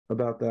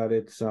about that.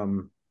 It's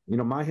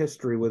my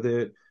history with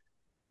it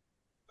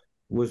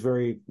was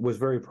very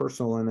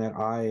personal in that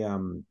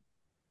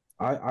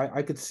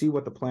I could see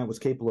what the plant was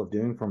capable of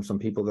doing from some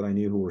people that I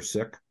knew who were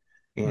sick,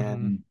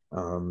 Hmm.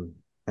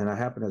 and I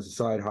happen, as a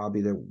side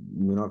hobby, that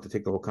we don't have to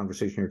take the whole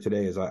conversation here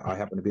today, is I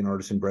happen to be an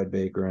artisan bread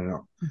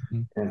baker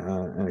Hmm.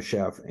 and a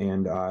chef,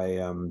 and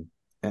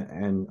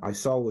I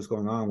saw what was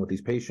going on with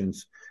these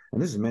patients,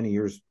 and this is many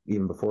years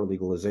even before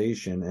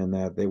legalization, and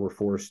that they were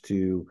forced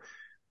to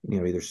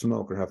either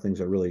smoke or have things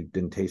that really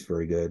didn't taste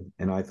very good.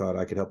 And I thought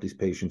I could help these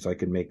patients. I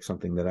could make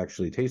something that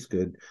actually tastes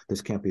good.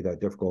 This can't be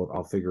that difficult.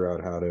 I'll figure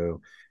out how to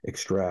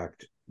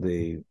extract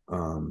the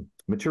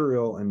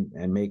material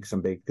and make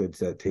some baked goods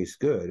that taste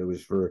good. It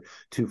was for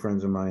two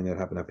friends of mine that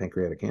happen to have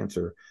pancreatic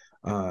cancer.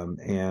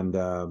 And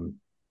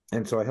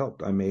so I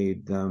helped. I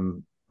made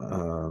them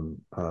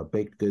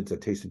baked goods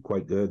that tasted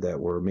quite good that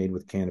were made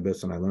with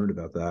cannabis, and I learned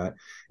about that.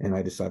 And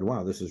I decided,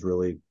 wow, this is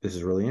really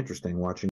interesting. Watching